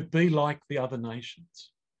 so they could be like the other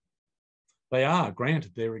nations. They are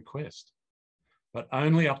granted their request, but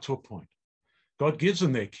only up to a point. God gives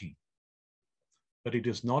them their king, but he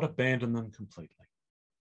does not abandon them completely.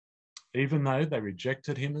 Even though they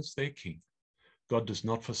rejected him as their king, God does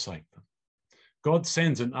not forsake them. God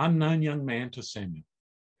sends an unknown young man to Samuel.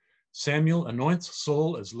 Samuel anoints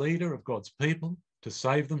Saul as leader of God's people to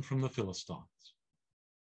save them from the Philistines.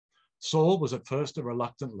 Saul was at first a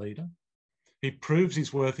reluctant leader. He proves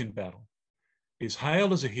his worth in battle, is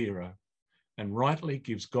hailed as a hero, and rightly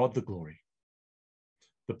gives God the glory.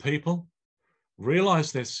 The people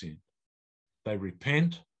realize their sin. They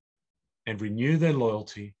repent and renew their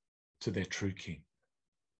loyalty to their true king.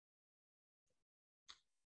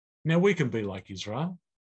 Now we can be like Israel.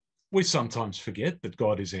 We sometimes forget that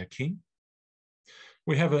God is our king.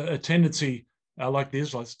 We have a tendency, like the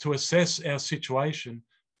Israelites, to assess our situation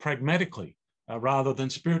pragmatically rather than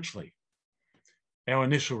spiritually. Our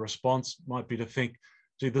initial response might be to think,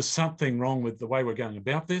 gee, there's something wrong with the way we're going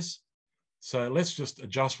about this, so let's just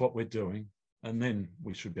adjust what we're doing and then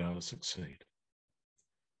we should be able to succeed,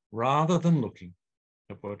 rather than looking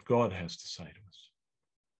at what God has to say to us.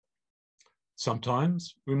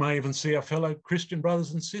 Sometimes we may even see our fellow Christian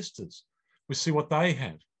brothers and sisters. We see what they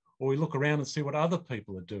have, or we look around and see what other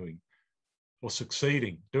people are doing or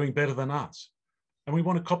succeeding, doing better than us, and we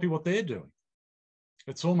want to copy what they're doing.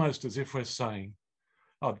 It's almost as if we're saying,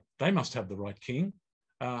 oh, they must have the right king.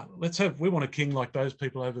 We want a king like those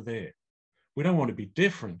people over there. We don't want to be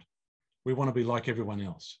different. We want to be like everyone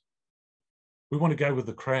else. We want to go with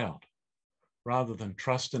the crowd rather than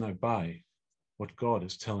trust and obey what God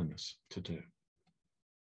is telling us to do.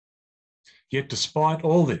 Yet despite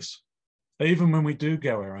all this, even when we do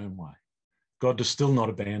go our own way, God does still not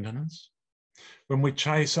abandon us. When we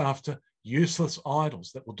chase after useless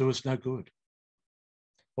idols that will do us no good,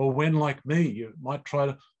 Or when, like me, you might try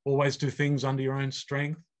to always do things under your own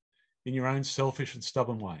strength, in your own selfish and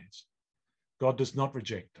stubborn ways. God does not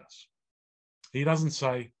reject us. He doesn't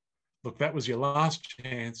say, look, that was your last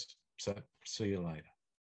chance, so see you later.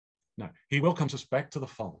 No, he welcomes us back to the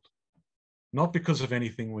fold, not because of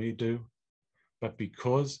anything we do, but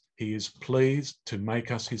because he is pleased to make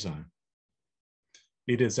us his own.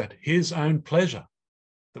 It is at his own pleasure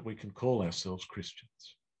that we can call ourselves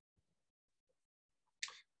Christians.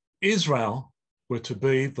 Israel were to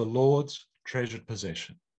be the Lord's treasured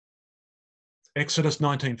possession. Exodus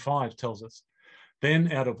 19:5 tells us,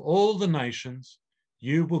 then out of all the nations,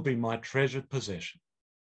 you will be my treasured possession.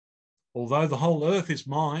 Although the whole earth is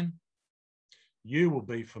mine, you will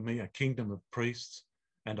be for me a kingdom of priests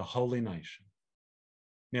and a holy nation.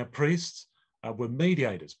 Now, priests were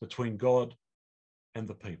mediators between God and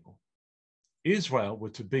the people. Israel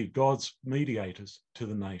were to be God's mediators to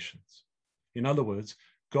the nations. In other words,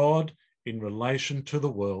 God in relation to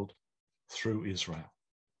the world through Israel.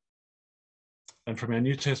 And from our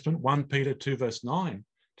New Testament, 1 Peter 2 verse 9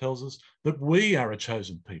 tells us that we are a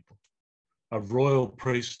chosen people, a royal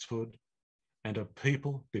priesthood, and a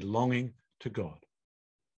people belonging to God.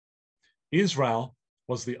 Israel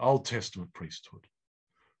was the Old Testament priesthood.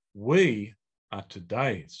 We are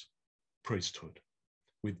today's priesthood,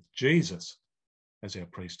 with Jesus as our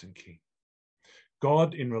priest and king.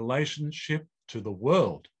 God in relationship to the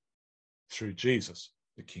world through Jesus,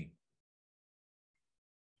 the King.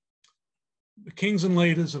 The kings and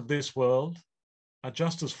leaders of this world are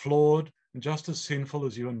just as flawed and just as sinful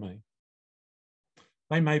as you and me.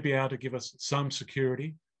 They may be able to give us some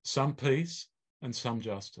security, some peace, and some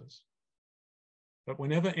justice. But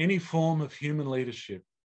whenever any form of human leadership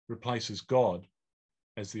replaces God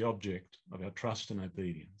as the object of our trust and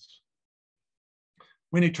obedience,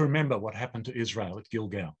 we need to remember what happened to Israel at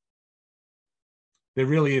Gilgal. There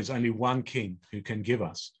really is only one king who can give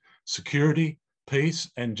us security,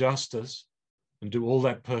 peace, and justice, and do all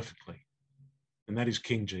that perfectly, and that is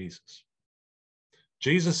King Jesus.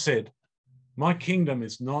 Jesus said, my kingdom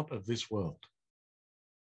is not of this world.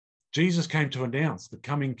 Jesus came to announce the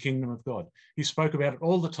coming kingdom of God. He spoke about it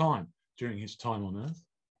all the time during his time on earth.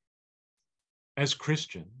 As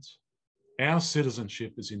Christians, our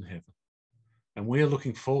citizenship is in heaven, and we are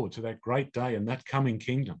looking forward to that great day and that coming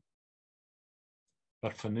kingdom.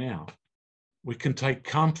 But for now, we can take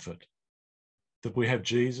comfort that we have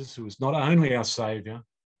Jesus, who is not only our Saviour,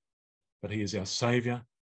 but he is our Saviour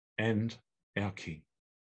and our King.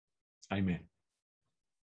 Amen.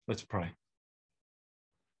 Let's pray.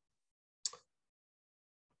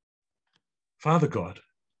 Father God,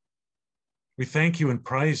 we thank you and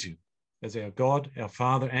praise you as our God, our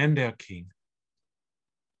Father, and our King.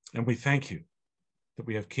 And we thank you that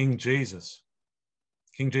we have King Jesus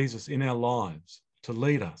in our lives to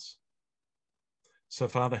lead us. So,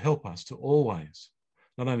 Father, help us to always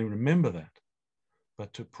not only remember that,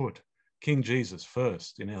 but to put King Jesus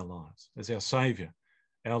first in our lives as our Saviour,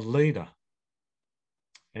 our leader,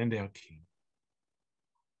 and our King.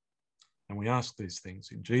 And we ask these things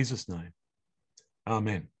in Jesus' name.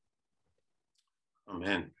 Amen.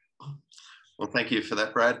 Amen. Well, thank you for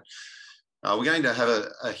that, Brad. We're going to have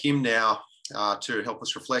a hymn now to help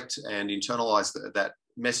us reflect and internalise that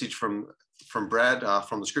message from Brad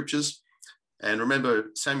from the Scriptures. And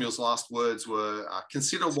remember, Samuel's last words were,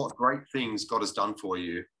 consider what great things God has done for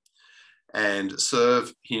you and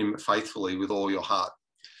serve him faithfully with all your heart.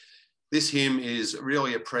 This hymn is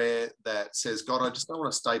really a prayer that says, God, I just don't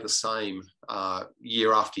want to stay the same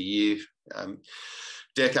year after year,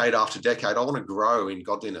 decade after decade. I want to grow in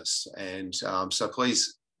godliness. And so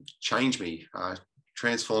please change me,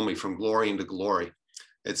 transform me from glory into glory.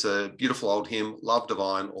 It's a beautiful old hymn, Love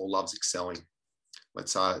Divine, All Loves Excelling.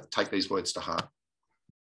 Let's take these words to heart.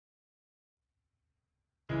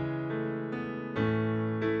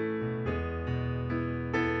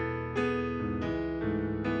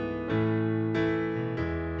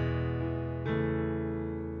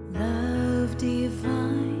 Love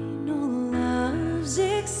divine, all love's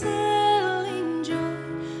excelling joy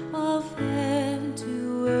of heaven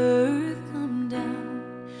to earth come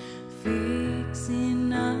down, fix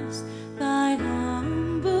in us thy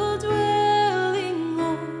humble dwelling,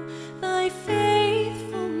 all thy faith.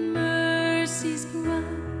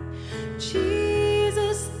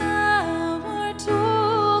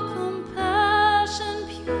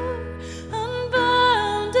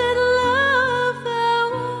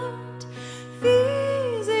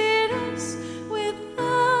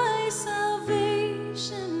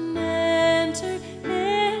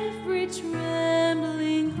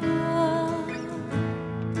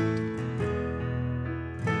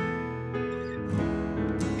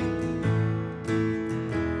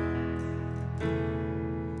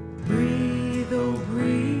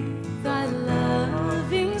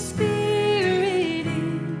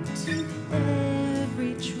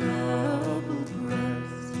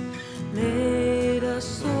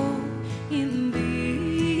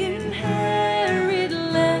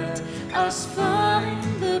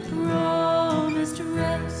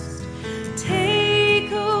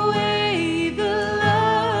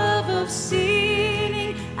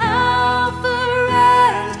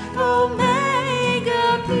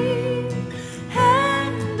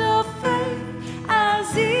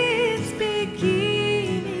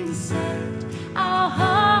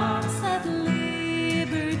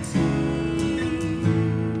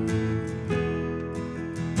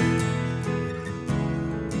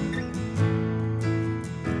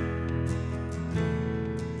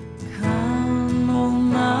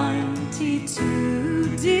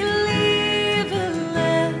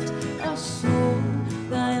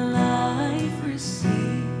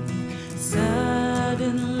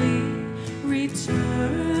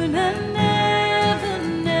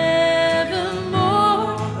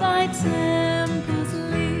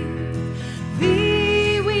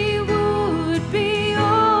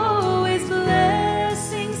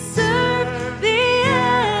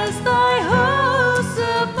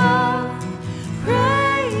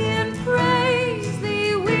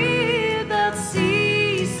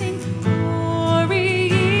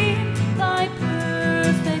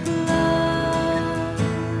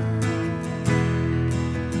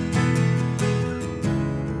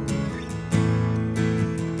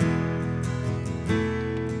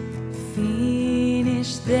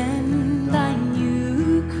 then thy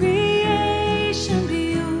new creation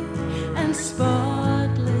pure and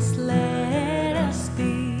spotless let us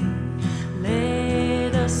be.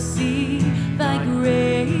 Let us see thy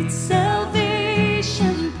great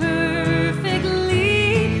salvation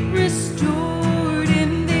perfectly restored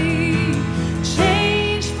in thee,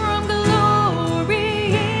 changed from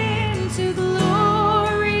glory into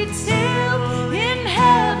glory, till in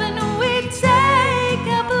heaven we take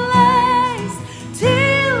a place,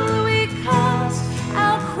 till we cast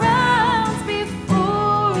our crowns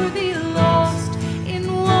before thee, lost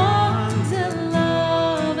in wonder,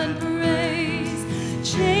 love, and praise,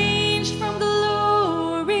 changed from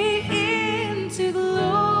glory into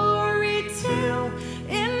glory, till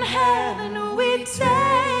in heaven we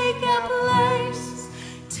take a place,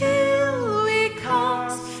 till we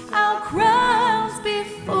cast our crowns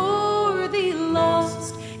before thee,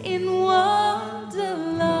 lost in wonder,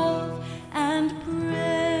 love, and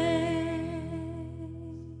praise.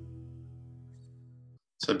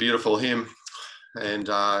 It's a beautiful hymn. And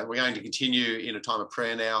we're going to continue in a time of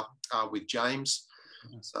prayer now with James.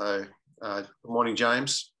 So good morning,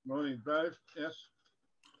 James. Morning, Dave. Yes.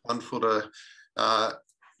 Wonderful to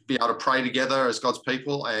be able to pray together as God's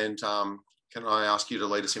people. And can I ask you to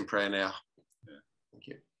lead us in prayer now? Yeah. Thank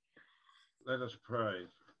you. Let us pray.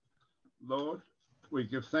 Lord, we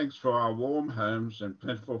give thanks for our warm homes and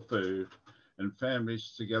plentiful food and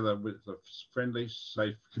families, together with a friendly,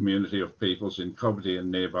 safe community of peoples in Cobbitty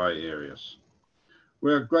and nearby areas.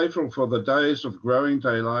 We are grateful for the days of growing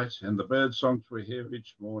daylight and the bird songs we hear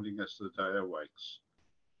each morning as the day awakes.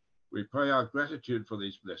 We pray our gratitude for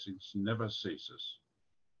these blessings never ceases.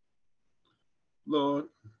 Lord,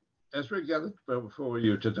 as we gather before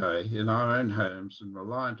you today in our own homes and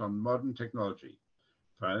reliant on modern technology,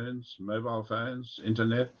 phones, mobile phones,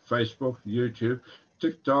 internet, Facebook, YouTube,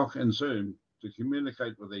 TikTok, and Zoom, to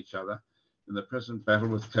communicate with each other in the present battle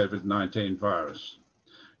with COVID-19 virus.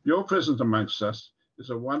 Your presence amongst us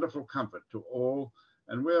is a wonderful comfort to all,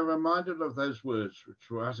 and we are reminded of those words which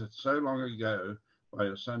were uttered so long ago by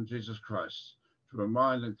your Son, Jesus Christ, to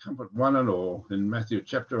remind and comfort one and all in Matthew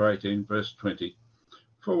chapter 18, verse 20.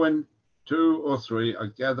 For when 2 or 3 are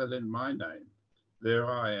gathered in my name, there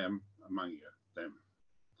I am among them.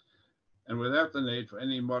 And without the need for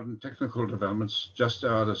any modern technical developments, just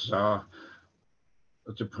our desire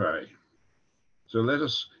to pray. So let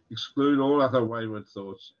us exclude all other wayward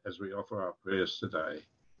thoughts as we offer our prayers today.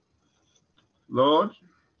 Lord,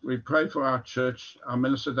 we pray for our church, our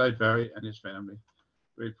minister Dave Barry and his family.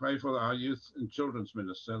 We pray for our youth and children's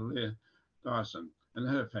minister Leah Dyson and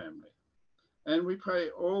her family. And we pray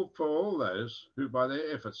for all those who, by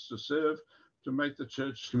their efforts to serve, to make the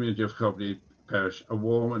church community of Cobbitty Parish a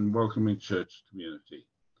warm and welcoming church community.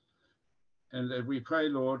 And we pray,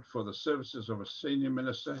 Lord, for the services of a senior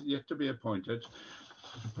minister yet to be appointed,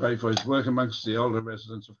 to pray for his work amongst the older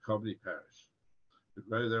residents of Cobbitty Parish, to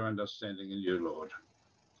grow their understanding in you, Lord.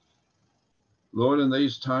 Lord, in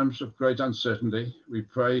these times of great uncertainty, we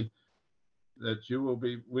pray that you will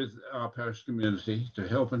be with our parish community to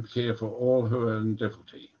help and care for all who are in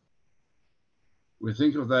difficulty. We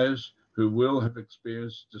think of those who will have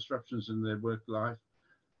experienced disruptions in their work life,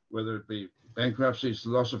 whether it be bankruptcies,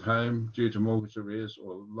 loss of home due to mortgage arrears,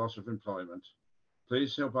 or loss of employment.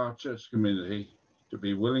 Please help our church community to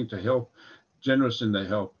be willing to help, generous in their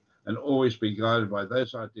help, and always be guided by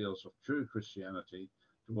those ideals of true Christianity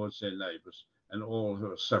towards their neighbours and all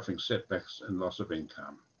who are suffering setbacks and loss of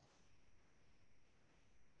income.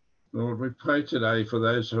 Lord, we pray today for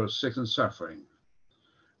those who are sick and suffering.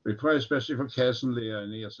 We pray especially for Kaz and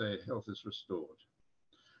Leonie as their health is restored.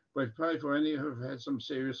 We pray for any who have had some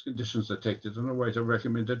serious conditions detected and await a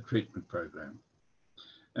recommended treatment program.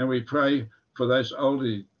 And we pray for those of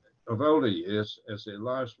older years as their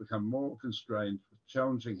lives become more constrained with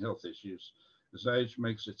challenging health issues as age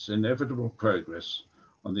makes its inevitable progress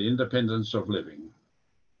on the independence of living.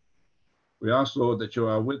 We ask, Lord, that you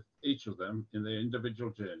are with each of them in their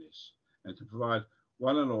individual journeys and to provide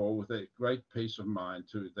one and all with a great peace of mind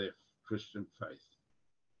to their Christian faith.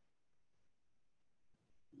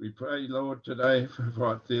 We pray, Lord, today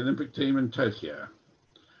for the Olympic team in Tokyo.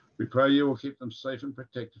 We pray you will keep them safe and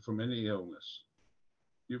protected from any illness.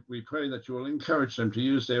 We pray that you will encourage them to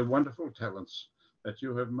use their wonderful talents that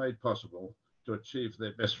you have made possible to achieve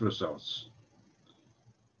their best results.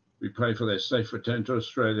 We pray for their safe return to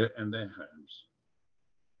Australia and their homes.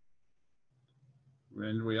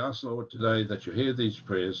 And we ask, Lord, today that you hear these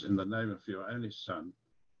prayers in the name of your only Son,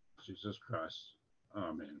 Jesus Christ.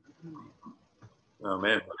 Amen.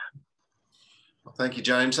 Amen. Well, thank you,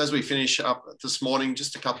 James. As we finish up this morning,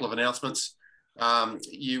 just a couple of announcements.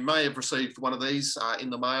 You may have received one of these in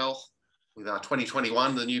the mail with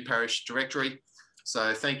 2021, the new parish directory.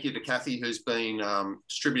 So thank you to Kathy, who's been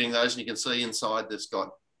distributing those. And you can see inside there's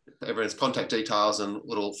got everyone's contact details and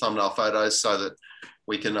little thumbnail photos so that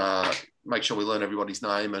we can make sure we learn everybody's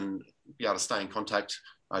name and be able to stay in contact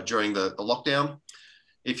during the lockdown.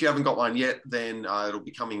 If you haven't got one yet, then it'll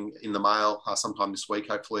be coming in the mail sometime this week,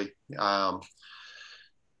 hopefully.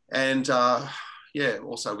 Yeah,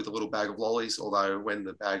 also with a little bag of lollies, although when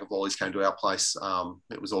the bag of lollies came to our place,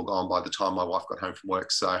 it was all gone by the time my wife got home from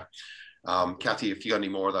work. So Kathy, if you got any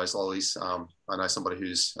more of those lollies, I know somebody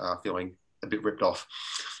who's feeling a bit ripped off.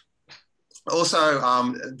 Also,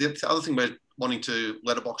 the other thing we're wanting to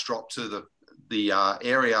letterbox drop to the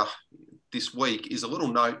area this week is a little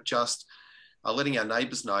note just letting our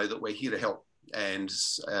neighbours know that we're here to help, and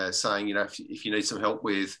saying, you know, if you need some help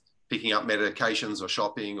with picking up medications or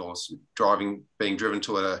shopping or being driven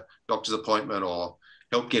to a doctor's appointment or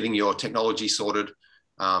help getting your technology sorted,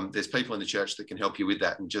 there's people in the church that can help you with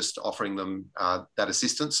that, and just offering them that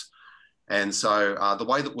assistance. And so the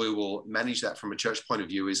way that we will manage that from a church point of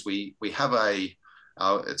view is we have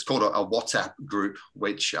it's called a WhatsApp group,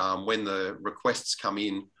 which when the requests come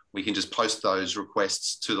in, we can just post those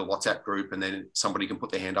requests to the WhatsApp group, and then somebody can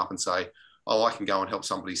put their hand up and say, oh, I can go and help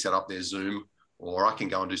somebody set up their Zoom, or I can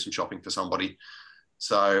go and do some shopping for somebody.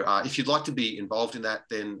 So if you'd like to be involved in that,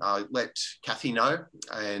 then let Kathy know.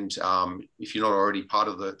 And if you're not already part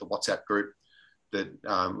of the WhatsApp group that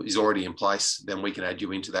is already in place, then we can add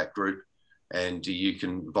you into that group, and you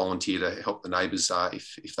can volunteer to help the neighbours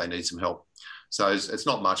if they need some help. So it's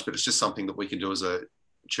not much, but it's just something that we can do as a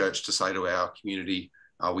church to say to our community,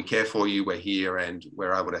 we care for you, we're here, and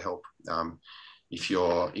we're able to help if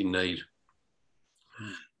you're in need.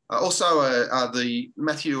 Also, the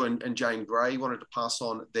Matthew and Jane Gray wanted to pass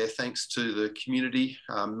on their thanks to the community.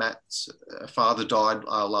 Matt's father died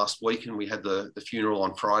last week, and we had the funeral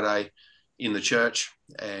on Friday in the church.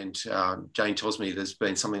 And Jane tells me there's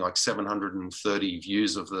been something like 730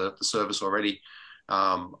 views of the service already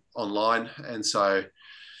online. And so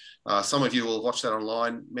some of you will watch that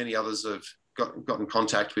online. Many others have got in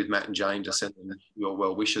contact with Matt and Jane to send them your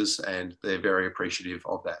well wishes, and they're very appreciative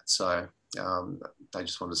of that. So they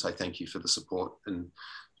just wanted to say thank you for the support, and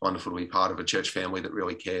it's wonderful to be part of a church family that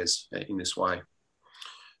really cares in this way.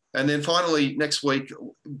 And then finally, next week,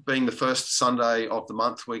 being the first Sunday of the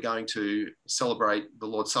month, we're going to celebrate the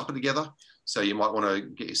Lord's Supper together. So you might want to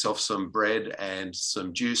get yourself some bread and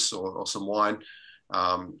some juice or some wine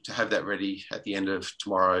to have that ready at the end of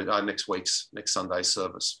next Sunday's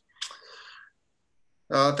service.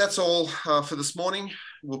 That's all for this morning.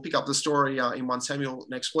 We'll pick up the story in 1 Samuel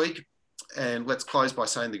next week. And let's close by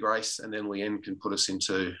saying the grace, and then Leanne can put us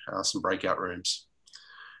into some breakout rooms.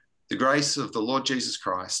 The grace of the Lord Jesus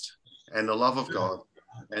Christ, and the love of God,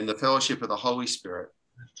 and the fellowship of the Holy Spirit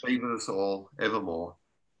be with us all evermore.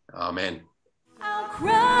 Amen. Our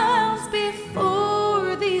crowns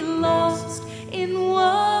before thee lost